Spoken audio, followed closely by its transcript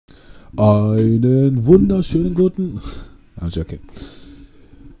Einen wunderschönen guten. I'm joking.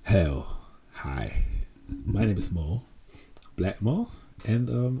 Hell, hi. My name is Blvckmo, and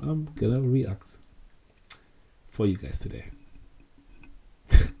I'm gonna react for you guys today.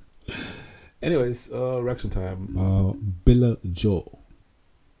 Anyways, reaction time. Billa Joe.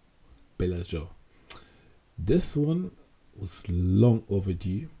 This one was long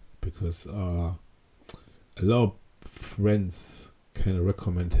overdue because a lot of friends kind of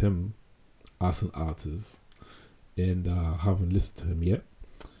recommend him as an artist, and haven't listened to him yet.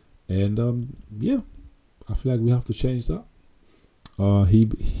 And yeah, I feel like we have to change that.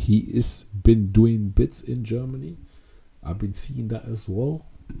 He is been doing bits in Germany. I've been seeing that as well.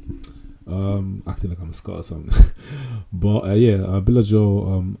 Acting like I'm a Scot or something. But yeah, Billa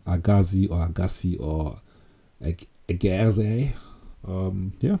Joe, Agassi or Agassi.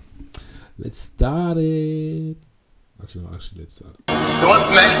 Yeah, let's start it. Actually, let's start it. You want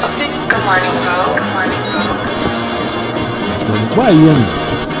some ecstasy? Good morning, Vogue. Why are you running?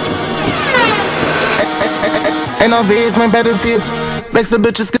 NRW is my battlefield. Wechsel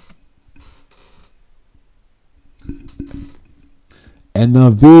bitches.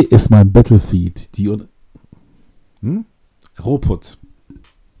 NRW is my battlefield. Do you Robot.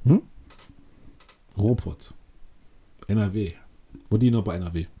 Robot. NRW. What do you know about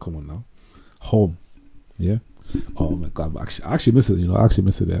NRW? Come on now. Home. Yeah. Oh my god, I actually miss it, you know. I actually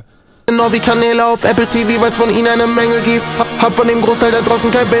miss it there. Novi-Kanäle auf Apple TV, weil's von ihnen eine Menge gibt. Hab von dem Großteil da draußen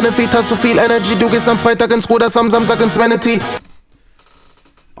kein Benefit. Hast du viel Energy, du gehst am Freitag ins Ruders, am Samstag ins Vanity.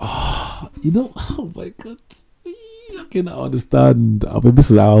 Oh, you know, oh my god. I cannot understand. I'm a bit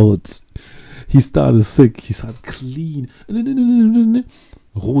loud. He started sick. He started clean.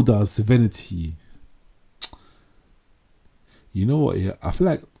 Ruders, Vanity. You know what? Yeah, I feel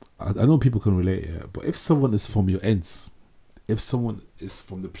like I know people can relate here, but if someone is from your ends, if someone is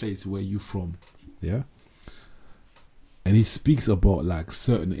from the place where you from, yeah, and he speaks about like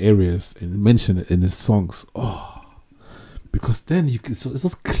certain areas and mention it in his songs, oh, because then you can, so it's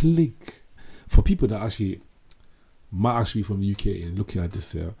just click for people that actually might actually be from the UK and looking at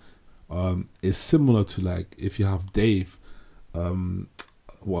this here. It's similar to like if you have Dave,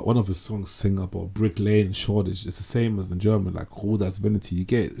 one of his songs sing about Brick Lane and shortage. It's the same as in German, like Ruders, Vanity. You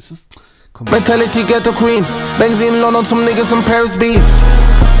get it. It's just come on. Mentality get the queen. Bang sie in London zum Niggas in Paris B.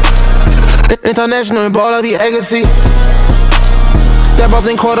 International Baller wie Agassi. Step auf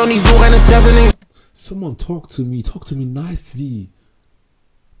den Court und ich suche eine Stephanie. Someone talk to me nicely.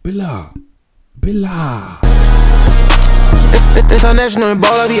 Billa. International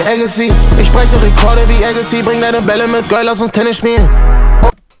Baller wie Agassi. Ich breche Rekorde wie Agassi. Bring deine Bälle mit, Girl, lass uns Tennis spielen.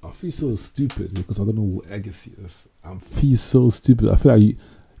 I feel so stupid because I don't know what Agassi is. I feel so stupid. I feel like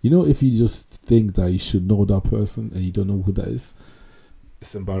you know, if you just think that you should know that person and you don't know who that is,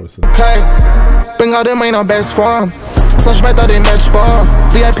 it's embarrassing. Okay, bin gerade in meiner Bestform. Zerschmetter den Matchball.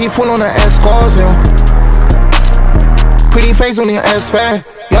 VIP full ohne Escorts, ja. Pretty face und ihr Ass-Fat.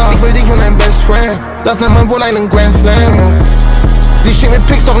 Ja, ich will dich und dein Best Friend. Das nennt man wohl einen Grand Slam, ja. Sie steht mit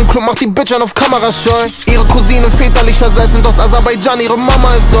Pics doch im Club, macht die Bitch an auf Kamera scheu. Ihre Cousine väterlicherseits sind aus Aserbaidschan, ihre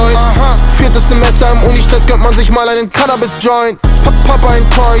Mama ist deutsch. Aha. 4. Semester im Uni-Stress gönnt man sich mal einen Cannabis-Joint. Papa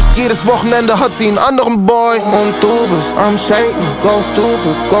enttäuscht, jedes Wochenende hat sie einen anderen Boy. Und du bist am Shaken, go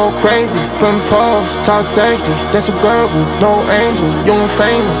stupid, go crazy. 5 Hoes, tatsächlich, that's a girl with no angels. Jung und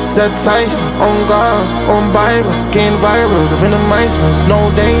famous, setz Zeichen, on God, on Bible. Gehen viral, gewinne meistens,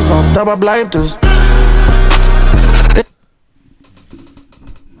 no days off, dabei bleibt es.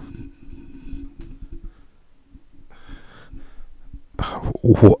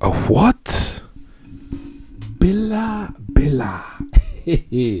 What? Billa.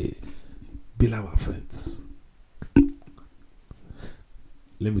 Billa, my friends.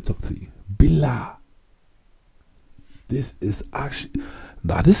 Let me talk to you. Billa. This is actually,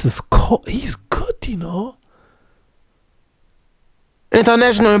 this is cool. He's good, you know.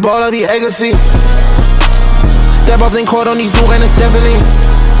 International Baller wie Agassi. Step auf den Court und ich suche eine Stephanie.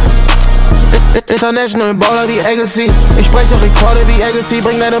 International Baller wie Agassi. Ich breche Rekorde wie Agassi.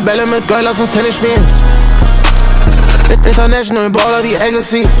 Bring deine Bälle mit, Girl, lass uns Tennis spielen. International Baller wie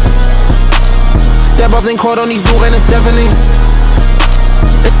Agassi. Step auf den Court und ich suche eine Stephanie.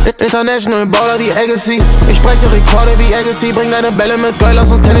 International Baller wie Agassi. Ich breche Rekorde wie Agassi. Bring deine Bälle mit, Girl, lass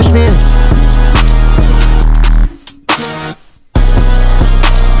uns Tennis spielen.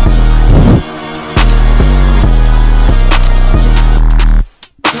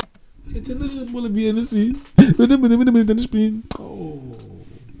 International Baller wie Agassi. Oh.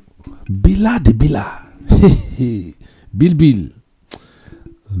 Billa de Billa. Bill.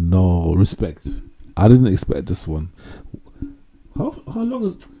 No, respect. I didn't expect this one. How long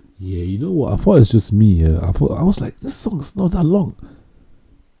is... Yeah, you know what? I thought it's just me. Yeah, I was like, this song's not that long.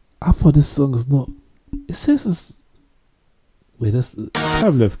 I thought this song is not. It says it's. Wait, that's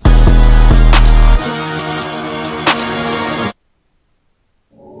time left. So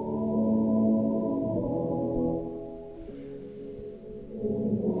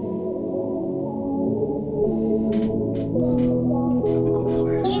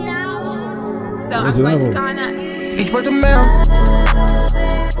I'm going to Ghana. Ich wollte mehr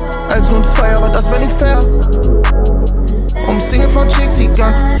als nur 2, aber das wär nicht fair. Umsingen von Chicks die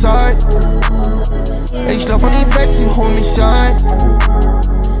ganze Zeit. Ich lauf von ihm weg, sie holen mich ein.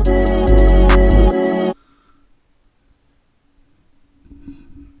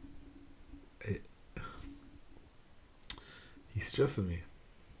 He's stressing me.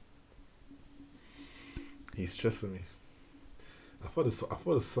 He's stressing me. I thought the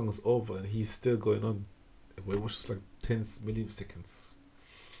song was over and he's still going on. It was just like 10 milliseconds.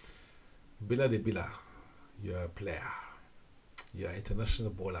 Billa de Billa, you're a player. You're an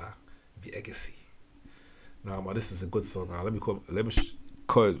international baller. The Agassi. Now, man, this is a good song. Now, let me call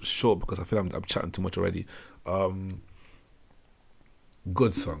it short because I feel I'm chatting too much already.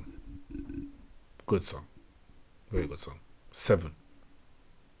 Good song. Good song. Very good song. 7.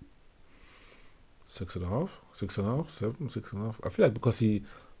 6.5, 6.5, 7, 6.5. I feel like because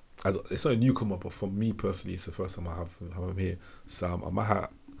it's not a newcomer, but for me personally, it's the first time I have him here. So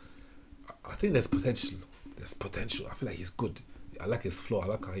I think there's potential. There's potential. I feel like he's good. I like his flow. I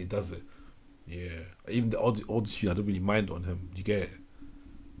like how he does it. Yeah. Even the old tune, I don't really mind on him. You get it?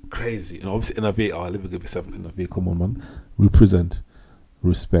 Crazy. And obviously Innovate. Oh, let me give it 7. Innovate. Come on, man. Represent.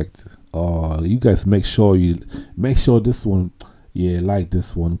 Respect. Oh, you guys make sure this one. Yeah, like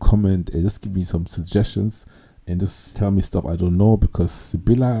this one, comment, and just give me some suggestions, and just tell me stuff I don't know because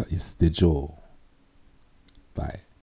Billa is the Joe. Bye.